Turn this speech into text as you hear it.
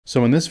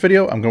So in this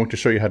video, I'm going to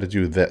show you how to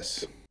do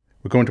this.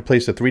 We're going to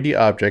place a 3D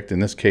object, in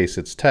this case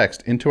it's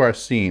text, into our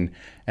scene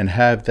and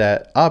have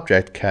that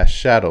object cast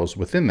shadows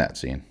within that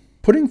scene.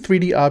 Putting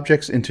 3D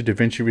objects into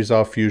Davinci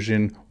Resolve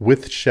Fusion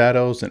with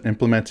shadows and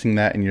implementing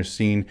that in your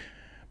scene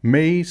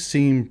may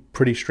seem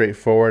pretty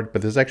straightforward,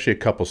 but there's actually a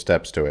couple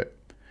steps to it.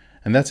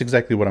 And that's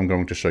exactly what I'm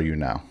going to show you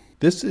now.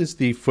 This is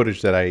the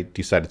footage that I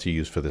decided to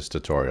use for this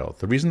tutorial.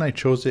 The reason I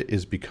chose it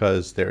is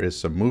because there is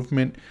some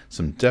movement,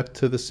 some depth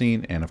to the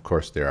scene, and of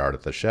course there are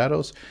the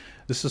shadows.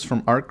 This is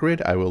from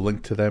Artgrid. I will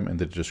link to them in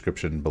the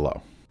description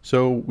below.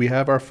 So we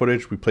have our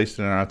footage, we placed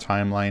it in our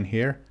timeline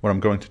here. What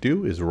I'm going to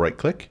do is right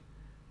click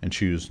and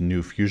choose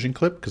New Fusion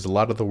Clip, because a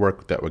lot of the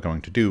work that we're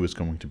going to do is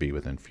going to be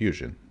within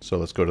Fusion. So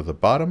let's go to the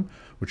bottom,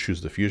 we'll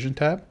choose the Fusion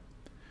tab.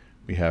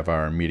 We have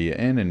our media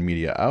in and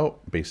media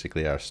out,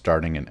 basically our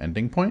starting and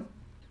ending point.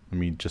 Let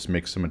me just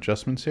make some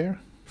adjustments here.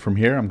 From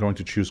here, I'm going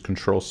to choose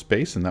Control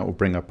Space, and that will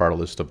bring up our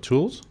list of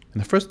tools.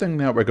 And the first thing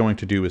that we're going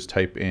to do is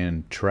type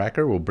in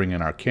Tracker. We'll bring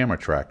in our camera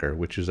tracker,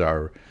 which is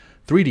our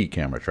 3D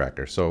camera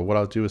tracker. So what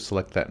I'll do is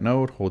select that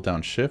node, hold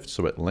down Shift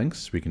so it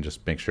links. We can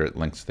just make sure it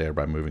links there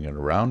by moving it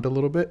around a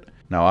little bit.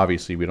 Now,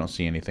 obviously, we don't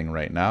see anything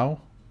right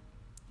now.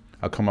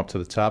 I'll come up to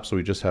the top so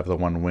we just have the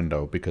one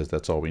window because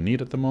that's all we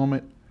need at the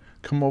moment.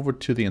 Come over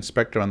to the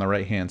inspector on the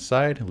right-hand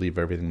side, leave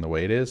everything the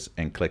way it is,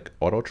 and click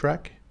Auto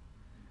Track.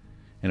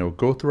 And it will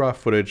go through our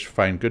footage,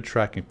 find good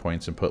tracking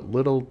points, and put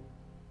little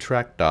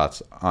track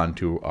dots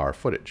onto our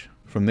footage.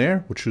 From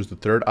there, we'll choose the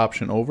third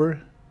option over.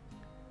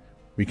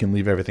 We can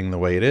leave everything the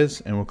way it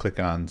is, and we'll click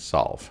on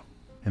Solve.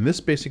 And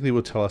this basically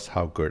will tell us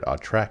how good our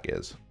track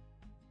is.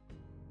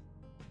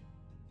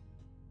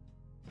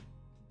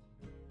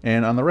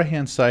 And on the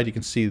right-hand side, you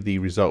can see the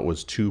result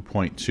was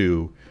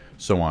 2.2,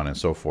 so on and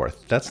so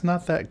forth. That's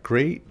not that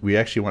great. We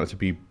actually want it to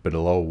be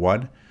below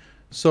 1.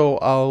 So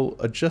I'll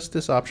adjust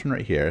this option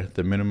right here,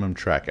 the minimum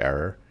track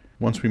error.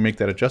 Once we make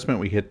that adjustment,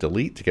 we hit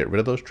delete to get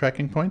rid of those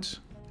tracking points.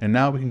 And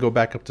now we can go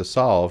back up to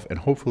solve and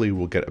hopefully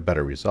we'll get a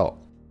better result.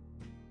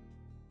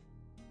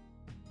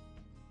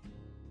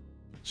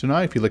 So now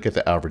if you look at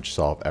the average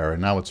solve error,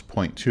 now it's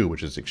 0.2,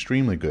 which is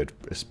extremely good,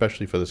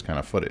 especially for this kind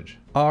of footage.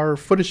 Our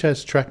footage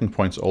has tracking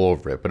points all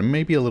over it, but it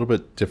may be a little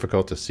bit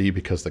difficult to see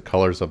because the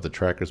colors of the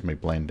trackers may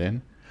blend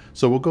in.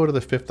 So we'll go to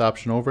the fifth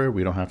option over.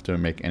 We don't have to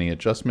make any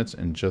adjustments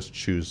and just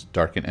choose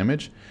darken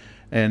image.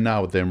 And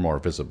now they're more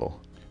visible.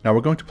 Now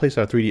we're going to place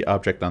our 3D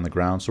object on the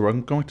ground. So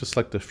I'm going to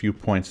select a few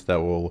points that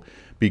will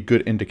be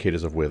good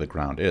indicators of where the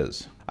ground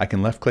is. I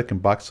can left click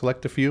and box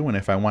select a few. And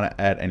if I want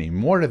to add any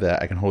more to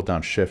that, I can hold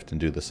down Shift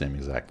and do the same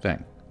exact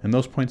thing. And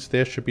those points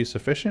there should be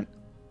sufficient.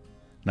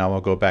 Now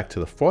I'll go back to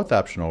the fourth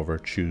option over,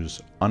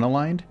 choose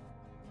unaligned.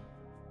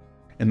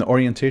 In the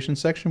orientation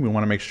section, we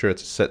want to make sure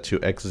it's set to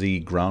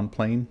XZ ground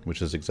plane,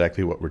 which is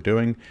exactly what we're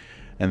doing.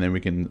 And then we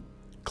can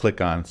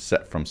click on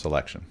Set from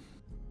Selection.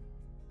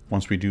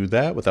 Once we do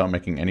that, without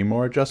making any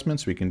more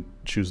adjustments, we can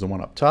choose the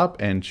one up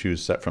top and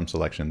choose Set from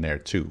Selection there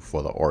too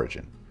for the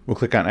origin. We'll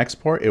click on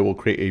Export. It will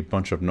create a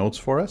bunch of nodes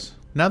for us.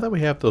 Now that we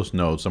have those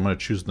nodes, I'm going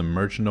to choose the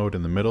Merge node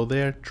in the middle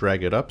there,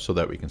 drag it up so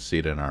that we can see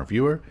it in our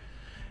viewer.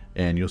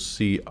 And you'll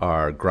see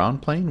our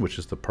ground plane, which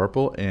is the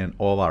purple, and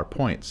all our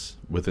points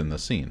within the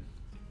scene.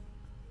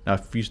 Now,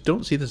 if you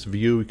don't see this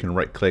view, you can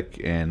right click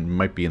and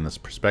might be in this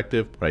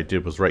perspective. What I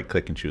did was right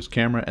click and choose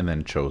camera and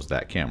then chose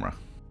that camera.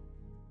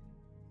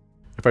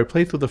 If I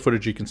play through the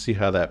footage, you can see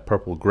how that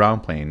purple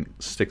ground plane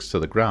sticks to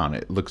the ground.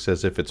 It looks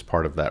as if it's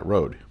part of that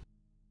road.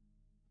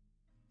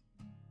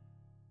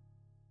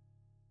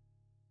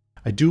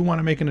 I do want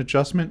to make an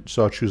adjustment,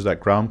 so I'll choose that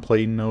ground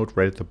plane node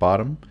right at the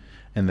bottom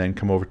and then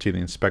come over to the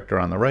inspector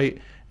on the right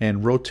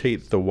and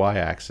rotate the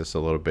y-axis a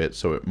little bit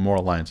so it more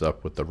lines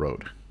up with the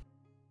road.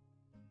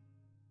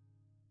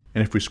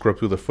 And if we scrub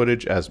through the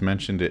footage, as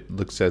mentioned, it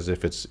looks as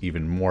if it's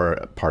even more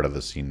a part of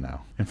the scene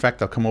now. In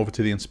fact, I'll come over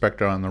to the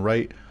inspector on the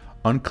right,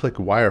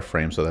 unclick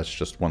wireframe, so that's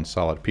just one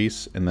solid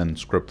piece, and then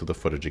scrub through the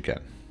footage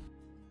again.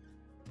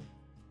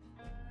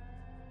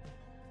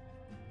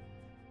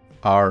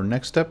 Our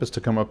next step is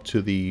to come up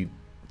to the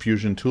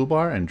Fusion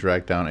toolbar and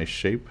drag down a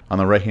shape. On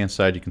the right hand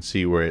side, you can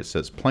see where it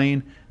says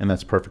plane, and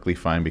that's perfectly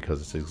fine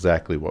because it's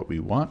exactly what we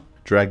want.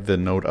 Drag the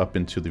node up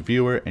into the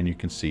viewer and you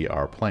can see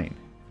our plane.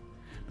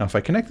 Now if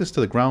I connect this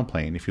to the ground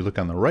plane, if you look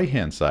on the right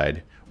hand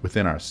side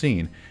within our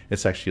scene,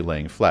 it's actually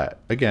laying flat,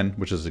 again,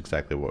 which is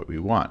exactly what we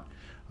want.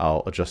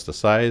 I'll adjust the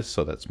size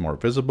so that's more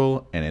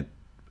visible and it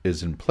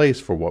is in place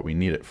for what we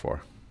need it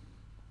for.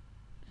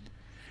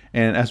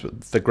 And as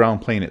with the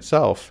ground plane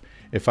itself,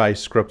 if I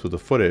scrub through the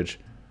footage,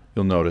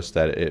 you'll notice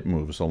that it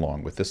moves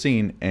along with the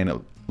scene and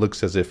it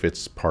looks as if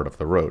it's part of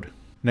the road.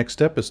 Next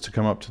step is to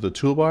come up to the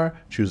toolbar,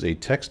 choose a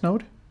text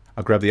node.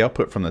 I'll grab the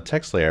output from the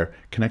text layer,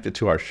 connect it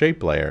to our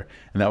shape layer,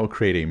 and that will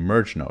create a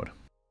merge node.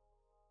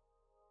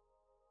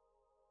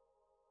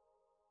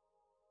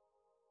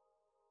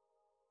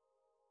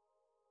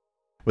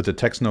 With the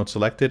text node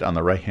selected, on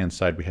the right hand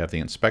side we have the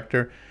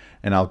inspector,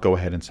 and I'll go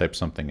ahead and type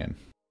something in.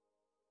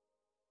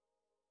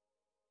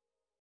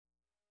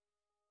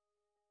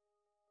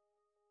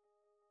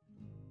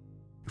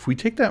 If we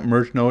take that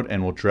merge node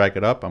and we'll drag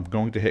it up, I'm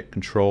going to hit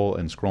Control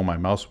and scroll my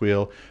mouse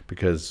wheel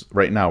because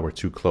right now we're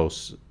too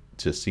close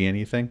to see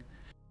anything.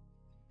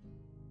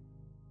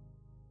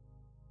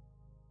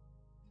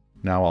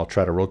 Now I'll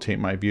try to rotate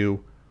my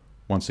view.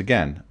 Once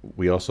again,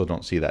 we also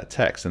don't see that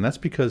text, and that's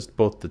because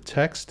both the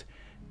text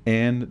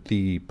and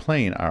the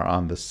plane are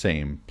on the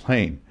same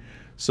plane.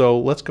 So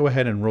let's go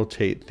ahead and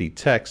rotate the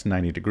text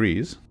 90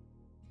 degrees.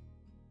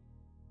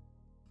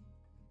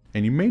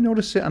 And you may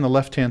notice it on the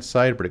left-hand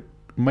side, but it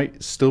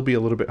might still be a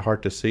little bit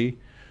hard to see.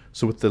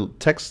 So with the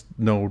text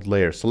node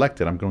layer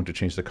selected, I'm going to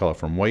change the color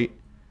from white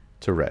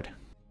to red.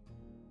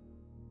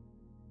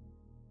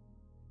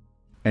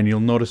 And you'll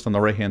notice on the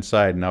right-hand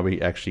side, now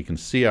we actually can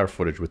see our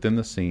footage within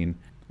the scene,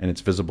 and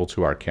it's visible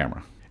to our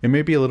camera. It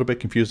may be a little bit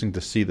confusing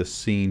to see the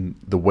scene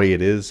the way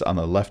it is on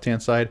the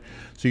left-hand side.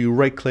 So you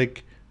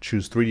right-click,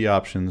 choose 3D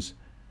options,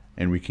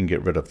 and we can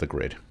get rid of the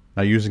grid.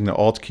 Now using the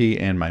Alt key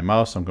and my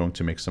mouse, I'm going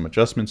to make some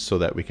adjustments so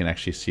that we can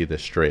actually see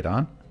this straight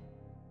on.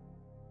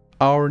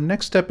 Our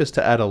next step is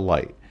to add a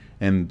light.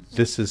 And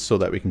this is so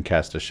that we can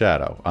cast a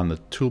shadow. On the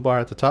toolbar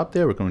at the top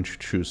there, we're going to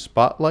choose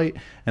Spotlight,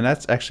 and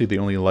that's actually the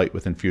only light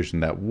within Fusion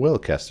that will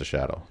cast a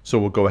shadow. So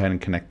we'll go ahead and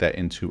connect that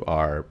into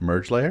our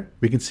merge layer.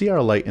 We can see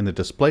our light in the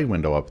display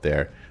window up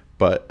there,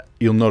 but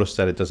you'll notice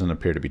that it doesn't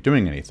appear to be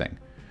doing anything.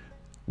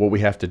 What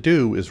we have to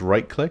do is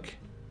right-click,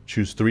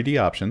 choose 3D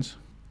options,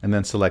 and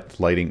then select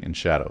Lighting and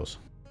Shadows.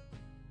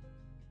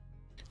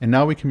 And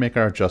now we can make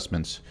our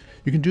adjustments.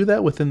 You can do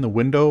that within the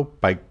window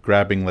by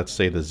grabbing, let's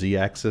say, the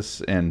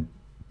Z-axis and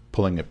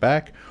pulling it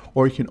back,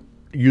 or you can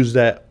use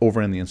that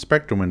over in the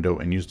inspector window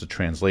and use the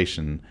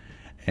translation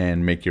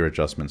and make your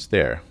adjustments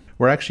there.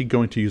 We're actually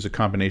going to use a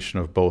combination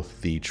of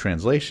both the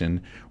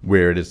translation,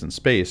 where it is in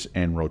space,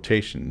 and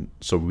rotation,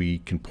 so we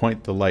can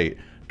point the light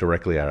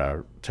directly at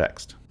our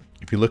text.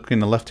 If you look in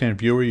the left-hand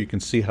viewer, you can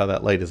see how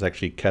that light is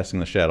actually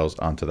casting the shadows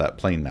onto that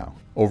plane now.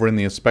 Over in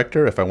the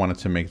inspector, if I wanted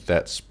to make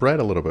that spread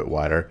a little bit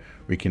wider,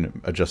 we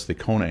can adjust the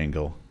cone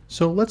angle.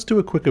 So let's do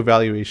a quick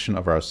evaluation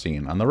of our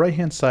scene. On the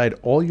right-hand side,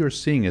 all you're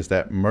seeing is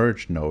that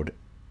merge node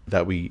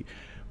that we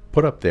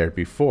put up there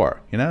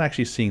before. You're not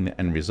actually seeing the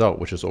end result,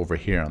 which is over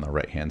here on the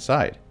right-hand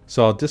side.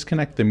 So I'll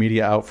disconnect the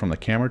media out from the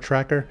camera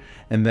tracker,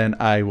 and then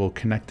I will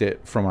connect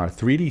it from our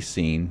 3D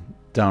scene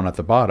down at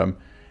the bottom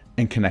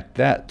and connect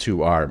that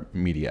to our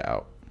media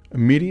out.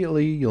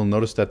 Immediately, you'll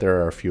notice that there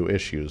are a few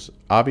issues.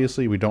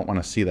 Obviously, we don't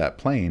want to see that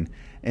plane,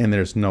 and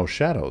there's no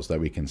shadows that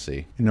we can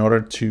see. In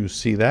order to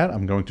see that,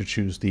 I'm going to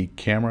choose the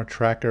camera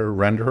tracker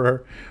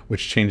renderer,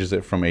 which changes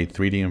it from a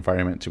 3D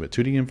environment to a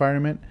 2D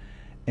environment,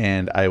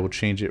 and I will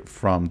change it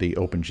from the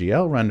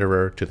OpenGL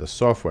renderer to the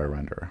software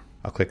renderer.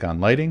 I'll click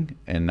on lighting,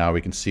 and now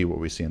we can see what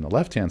we see on the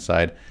left-hand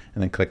side,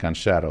 and then click on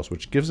shadows,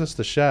 which gives us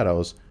the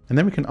shadows, and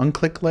then we can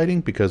unclick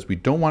lighting because we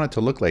don't want it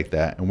to look like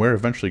that, and we're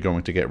eventually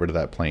going to get rid of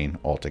that plane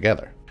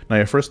altogether. Now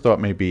your first thought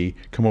may be,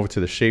 come over to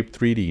the Shape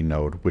 3D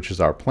node, which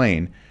is our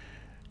plane,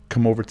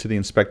 come over to the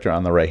inspector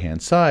on the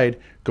right-hand side,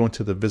 go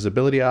into the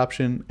visibility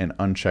option, and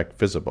uncheck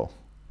visible.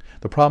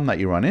 The problem that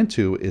you run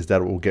into is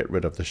that it will get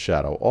rid of the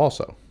shadow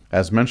also.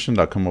 As mentioned,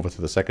 I'll come over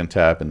to the second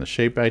tab in the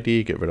Shape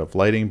ID, get rid of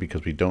lighting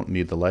because we don't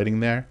need the lighting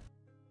there.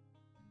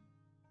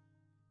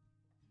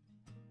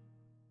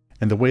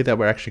 And the way that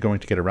we're actually going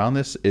to get around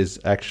this is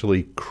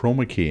actually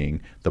chroma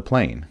keying the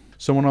plane.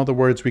 So in other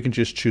words, we can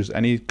just choose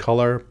any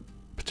color.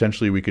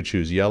 Potentially we could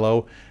choose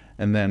yellow,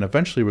 and then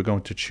eventually we're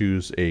going to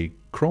choose a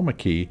chroma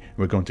key, and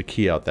we're going to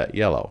key out that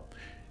yellow.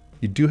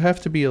 You do have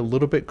to be a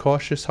little bit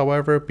cautious,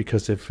 however,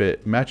 because if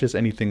it matches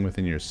anything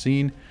within your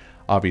scene,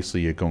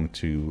 obviously you're going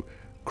to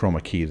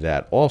chroma key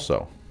that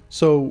also.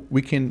 So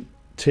we can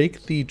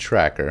take the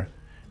tracker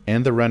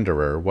and the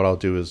renderer. What I'll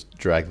do is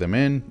drag them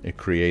in. It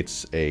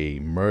creates a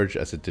merge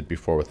as it did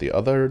before with the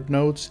other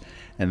nodes,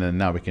 and then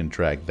now we can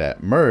drag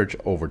that merge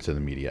over to the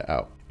media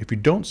out. If you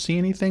don't see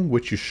anything,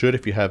 which you should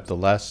if you have the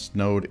last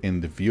node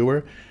in the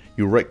viewer,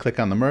 you right click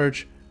on the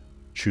merge,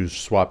 choose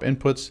swap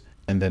inputs,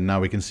 and then now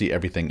we can see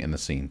everything in the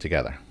scene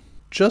together.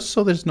 Just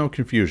so there's no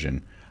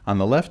confusion, on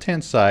the left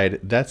hand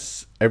side,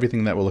 that's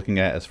everything that we're looking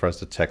at as far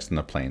as the text in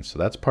the plane. So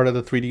that's part of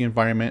the 3D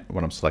environment.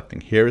 What I'm selecting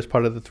here is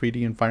part of the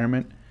 3D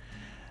environment.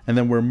 And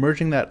then we're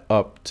merging that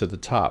up to the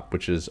top,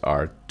 which is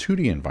our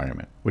 2D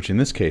environment, which in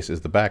this case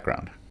is the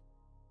background.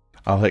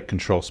 I'll hit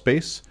Control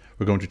Space.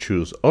 We're going to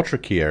choose Ultra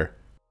Keyer.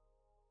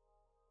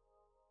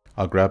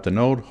 I'll grab the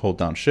node, hold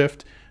down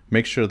Shift,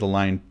 make sure the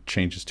line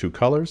changes 2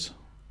 colors.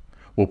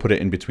 We'll put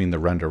it in between the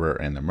renderer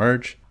and the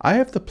merge. I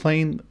have the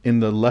plane in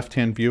the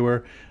left-hand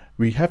viewer.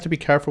 We have to be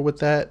careful with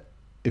that.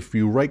 If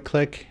you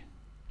right-click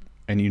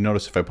and you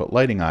notice if I put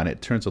lighting on it,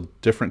 it turns a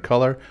different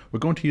color. We're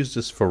going to use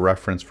this for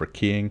reference for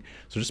keying,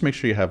 so just make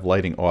sure you have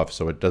lighting off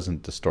so it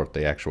doesn't distort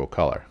the actual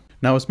color.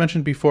 Now, as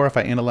mentioned before, if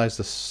I analyze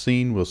the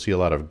scene, we'll see a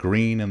lot of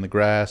green in the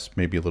grass,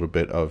 maybe a little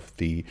bit of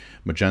the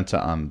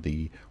magenta on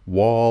the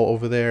wall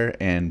over there,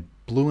 and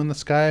blue in the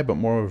sky, but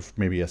more of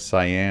maybe a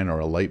cyan or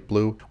a light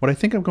blue. What I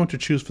think I'm going to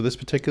choose for this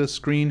particular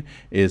screen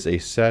is a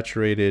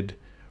saturated,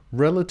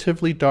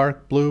 relatively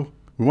dark blue.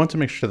 We want to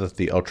make sure that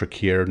the Ultra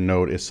Keyer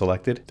node is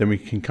selected. Then we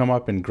can come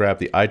up and grab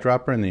the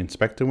eyedropper in the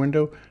inspector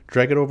window,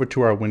 drag it over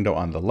to our window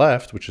on the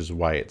left, which is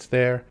why it's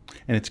there.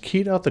 And it's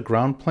keyed out the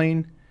ground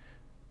plane,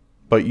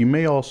 but you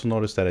may also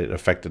notice that it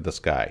affected the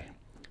sky.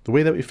 The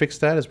way that we fix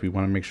that is we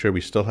want to make sure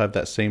we still have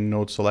that same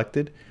node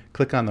selected.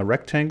 Click on the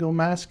rectangle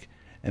mask,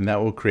 and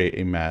that will create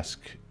a mask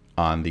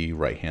on the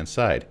right hand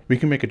side. We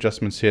can make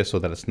adjustments here so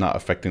that it's not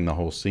affecting the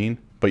whole scene,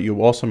 but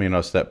you also may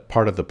notice that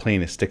part of the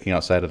plane is sticking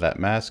outside of that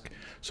mask,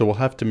 so we'll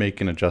have to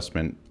make an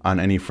adjustment on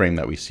any frame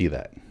that we see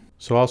that.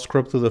 So I'll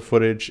scrub through the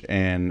footage,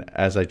 and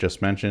as I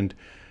just mentioned,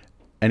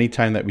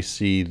 anytime that we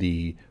see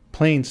the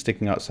plane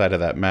sticking outside of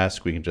that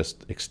mask, we can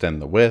just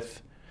extend the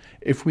width.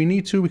 If we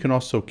need to, we can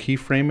also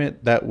keyframe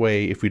it. That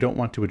way, if we don't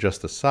want to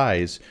adjust the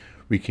size,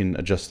 we can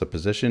adjust the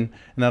position,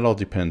 and that all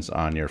depends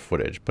on your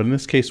footage. But in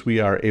this case, we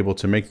are able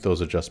to make those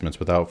adjustments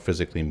without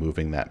physically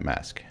moving that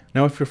mask.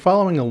 Now, if you're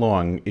following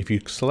along, if you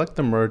select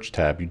the Merge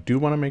tab, you do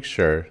want to make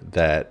sure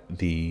that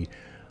the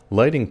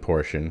lighting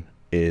portion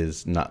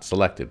is not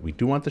selected. We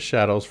do want the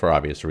shadows for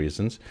obvious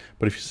reasons,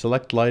 but if you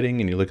select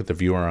lighting and you look at the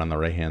viewer on the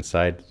right-hand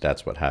side,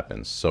 that's what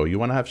happens. So you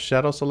want to have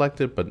shadow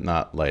selected, but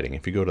not lighting.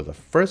 If you go to the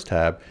first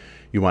tab,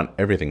 you want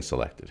everything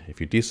selected.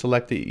 If you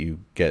deselect it, you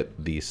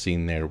get the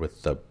scene there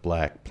with the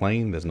black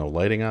plane. There's no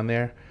lighting on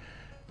there.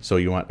 So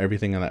you want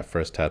everything on that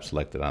first tab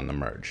selected on the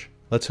merge.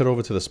 Let's head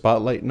over to the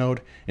spotlight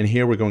node, and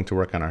here we're going to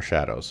work on our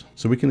shadows.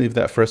 So we can leave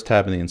that first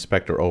tab in the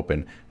inspector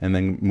open and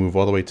then move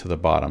all the way to the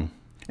bottom.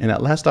 And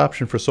that last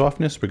option for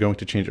softness, we're going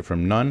to change it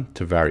from none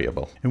to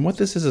variable. And what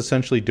this is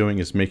essentially doing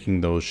is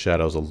making those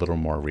shadows a little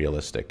more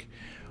realistic.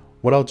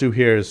 What I'll do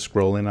here is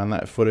scroll in on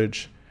that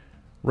footage.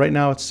 Right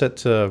now it's set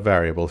to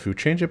variable. If you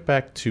change it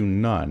back to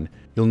none,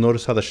 you'll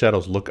notice how the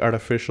shadows look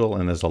artificial,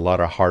 and there's a lot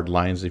of hard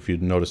lines. If you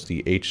notice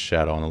the H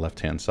shadow on the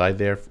left hand side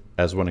there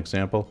as one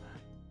example.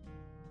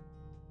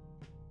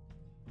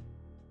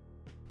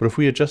 But if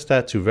we adjust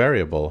that to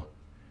variable,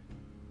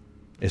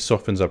 it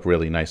softens up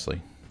really nicely.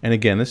 And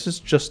again, this is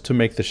just to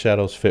make the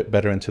shadows fit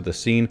better into the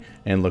scene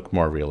and look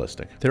more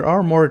realistic. There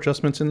are more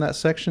adjustments in that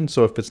section,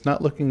 so if it's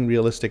not looking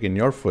realistic in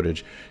your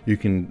footage, you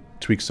can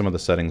tweak some of the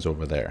settings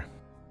over there.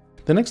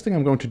 The next thing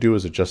I'm going to do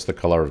is adjust the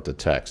color of the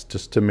text,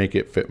 just to make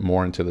it fit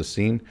more into the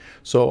scene.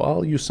 So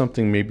I'll use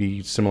something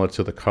maybe similar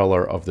to the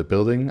color of the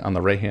building on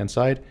the right-hand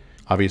side.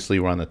 Obviously,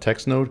 we're on the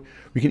text node.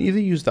 We can either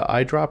use the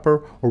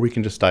eyedropper, or we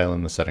can just dial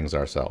in the settings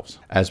ourselves.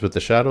 As with the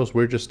shadows,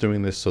 we're just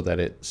doing this so that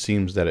it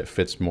seems that it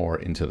fits more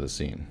into the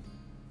scene.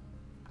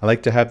 I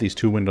like to have these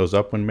two windows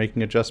up when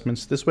making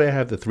adjustments. This way I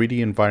have the 3D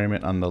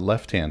environment on the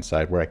left-hand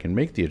side where I can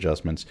make the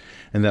adjustments,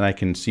 and then I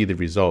can see the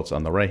results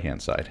on the right-hand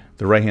side.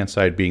 The right-hand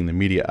side being the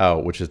media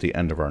out, which is the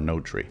end of our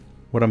node tree.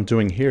 What I'm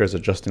doing here is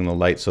adjusting the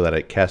light so that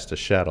it casts a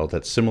shadow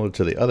that's similar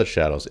to the other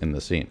shadows in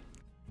the scene.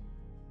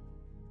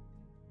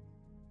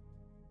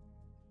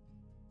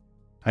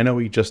 I know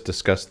we just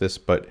discussed this,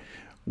 but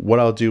what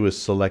I'll do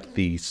is select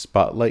the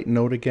spotlight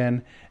node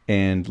again,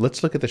 and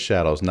let's look at the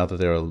shadows now that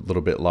they're a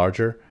little bit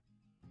larger.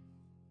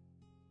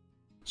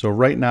 So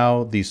right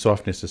now the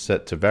softness is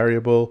set to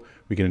variable.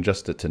 We can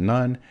adjust it to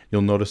none.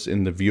 You'll notice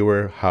in the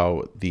viewer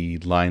how the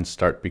lines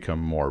start to become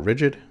more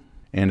rigid.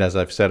 And as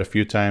I've said a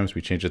few times,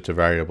 we change it to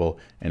variable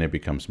and it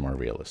becomes more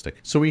realistic.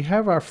 So we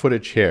have our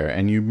footage here,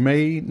 and you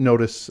may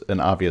notice an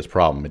obvious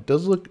problem. It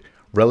does look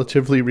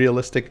relatively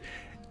realistic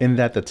in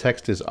that the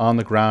text is on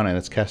the ground and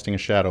it's casting a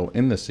shadow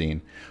in the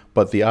scene.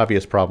 But the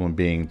obvious problem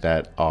being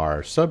that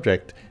our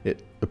subject,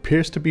 it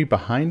appears to be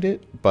behind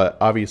it, but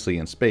obviously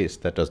in space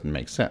that doesn't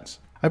make sense.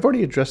 I've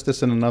already addressed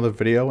this in another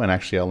video, and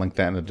actually I'll link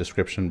that in the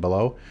description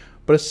below.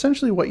 But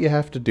essentially what you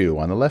have to do,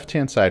 on the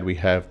left-hand side we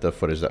have the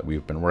footage that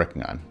we've been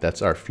working on.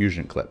 That's our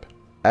fusion clip.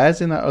 As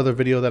in that other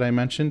video that I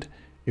mentioned,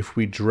 if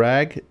we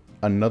drag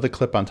another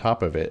clip on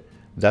top of it,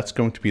 that's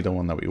going to be the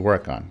one that we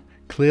work on.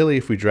 Clearly,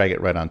 if we drag it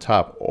right on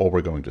top, all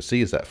we're going to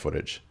see is that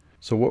footage.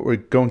 So what we're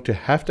going to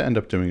have to end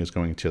up doing is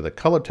going to the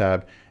color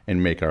tab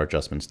and make our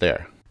adjustments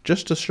there.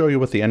 Just to show you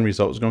what the end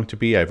result is going to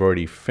be, I've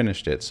already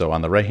finished it. So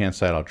on the right hand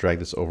side, I'll drag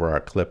this over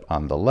our clip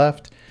on the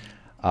left.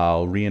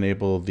 I'll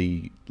re-enable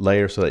the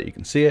layer so that you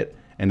can see it.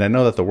 And I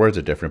know that the words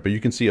are different, but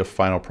you can see a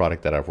final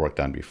product that I've worked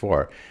on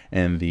before.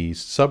 And the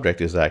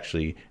subject is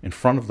actually in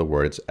front of the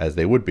words as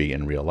they would be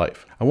in real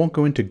life. I won't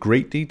go into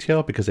great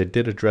detail because I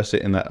did address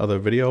it in that other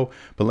video,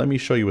 but let me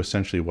show you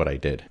essentially what I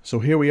did. So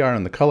here we are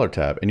in the color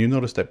tab, and you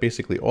notice that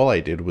basically all I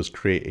did was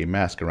create a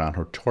mask around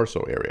her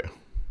torso area.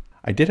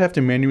 I did have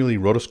to manually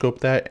rotoscope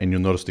that, and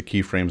you'll notice the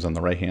keyframes on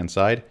the right hand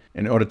side.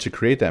 In order to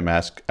create that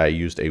mask, I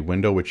used a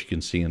window, which you can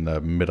see in the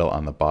middle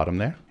on the bottom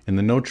there. In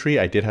the node tree,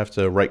 I did have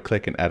to right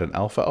click and add an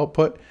alpha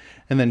output,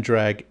 and then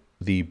drag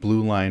the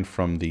blue line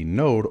from the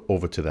node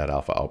over to that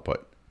alpha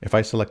output. If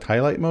I select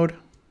highlight mode,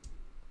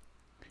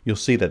 you'll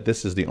see that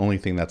this is the only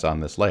thing that's on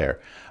this layer.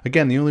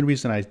 Again, the only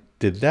reason I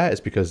did that is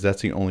because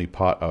that's the only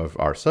part of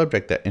our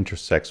subject that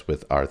intersects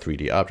with our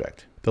 3D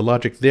object. The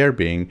logic there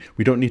being,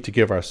 we don't need to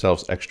give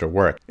ourselves extra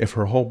work. If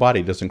her whole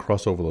body doesn't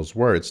cross over those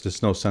words,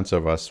 there's no sense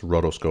of us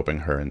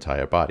rotoscoping her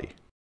entire body.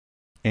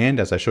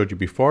 And as I showed you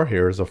before,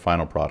 here is a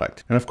final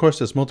product. And of course,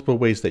 there's multiple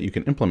ways that you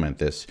can implement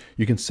this.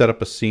 You can set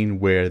up a scene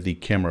where the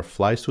camera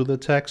flies through the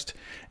text,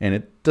 and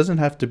it doesn't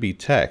have to be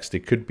text.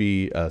 It could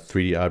be a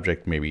 3D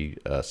object, maybe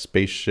a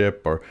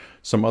spaceship or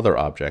some other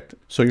object.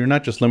 So you're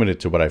not just limited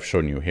to what I've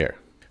shown you here.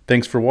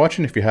 Thanks for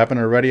watching. If you haven't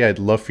already, I'd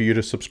love for you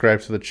to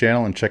subscribe to the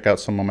channel and check out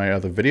some of my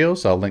other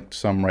videos. I'll link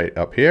some right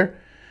up here.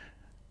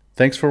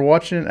 Thanks for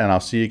watching, and I'll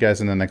see you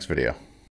guys in the next video.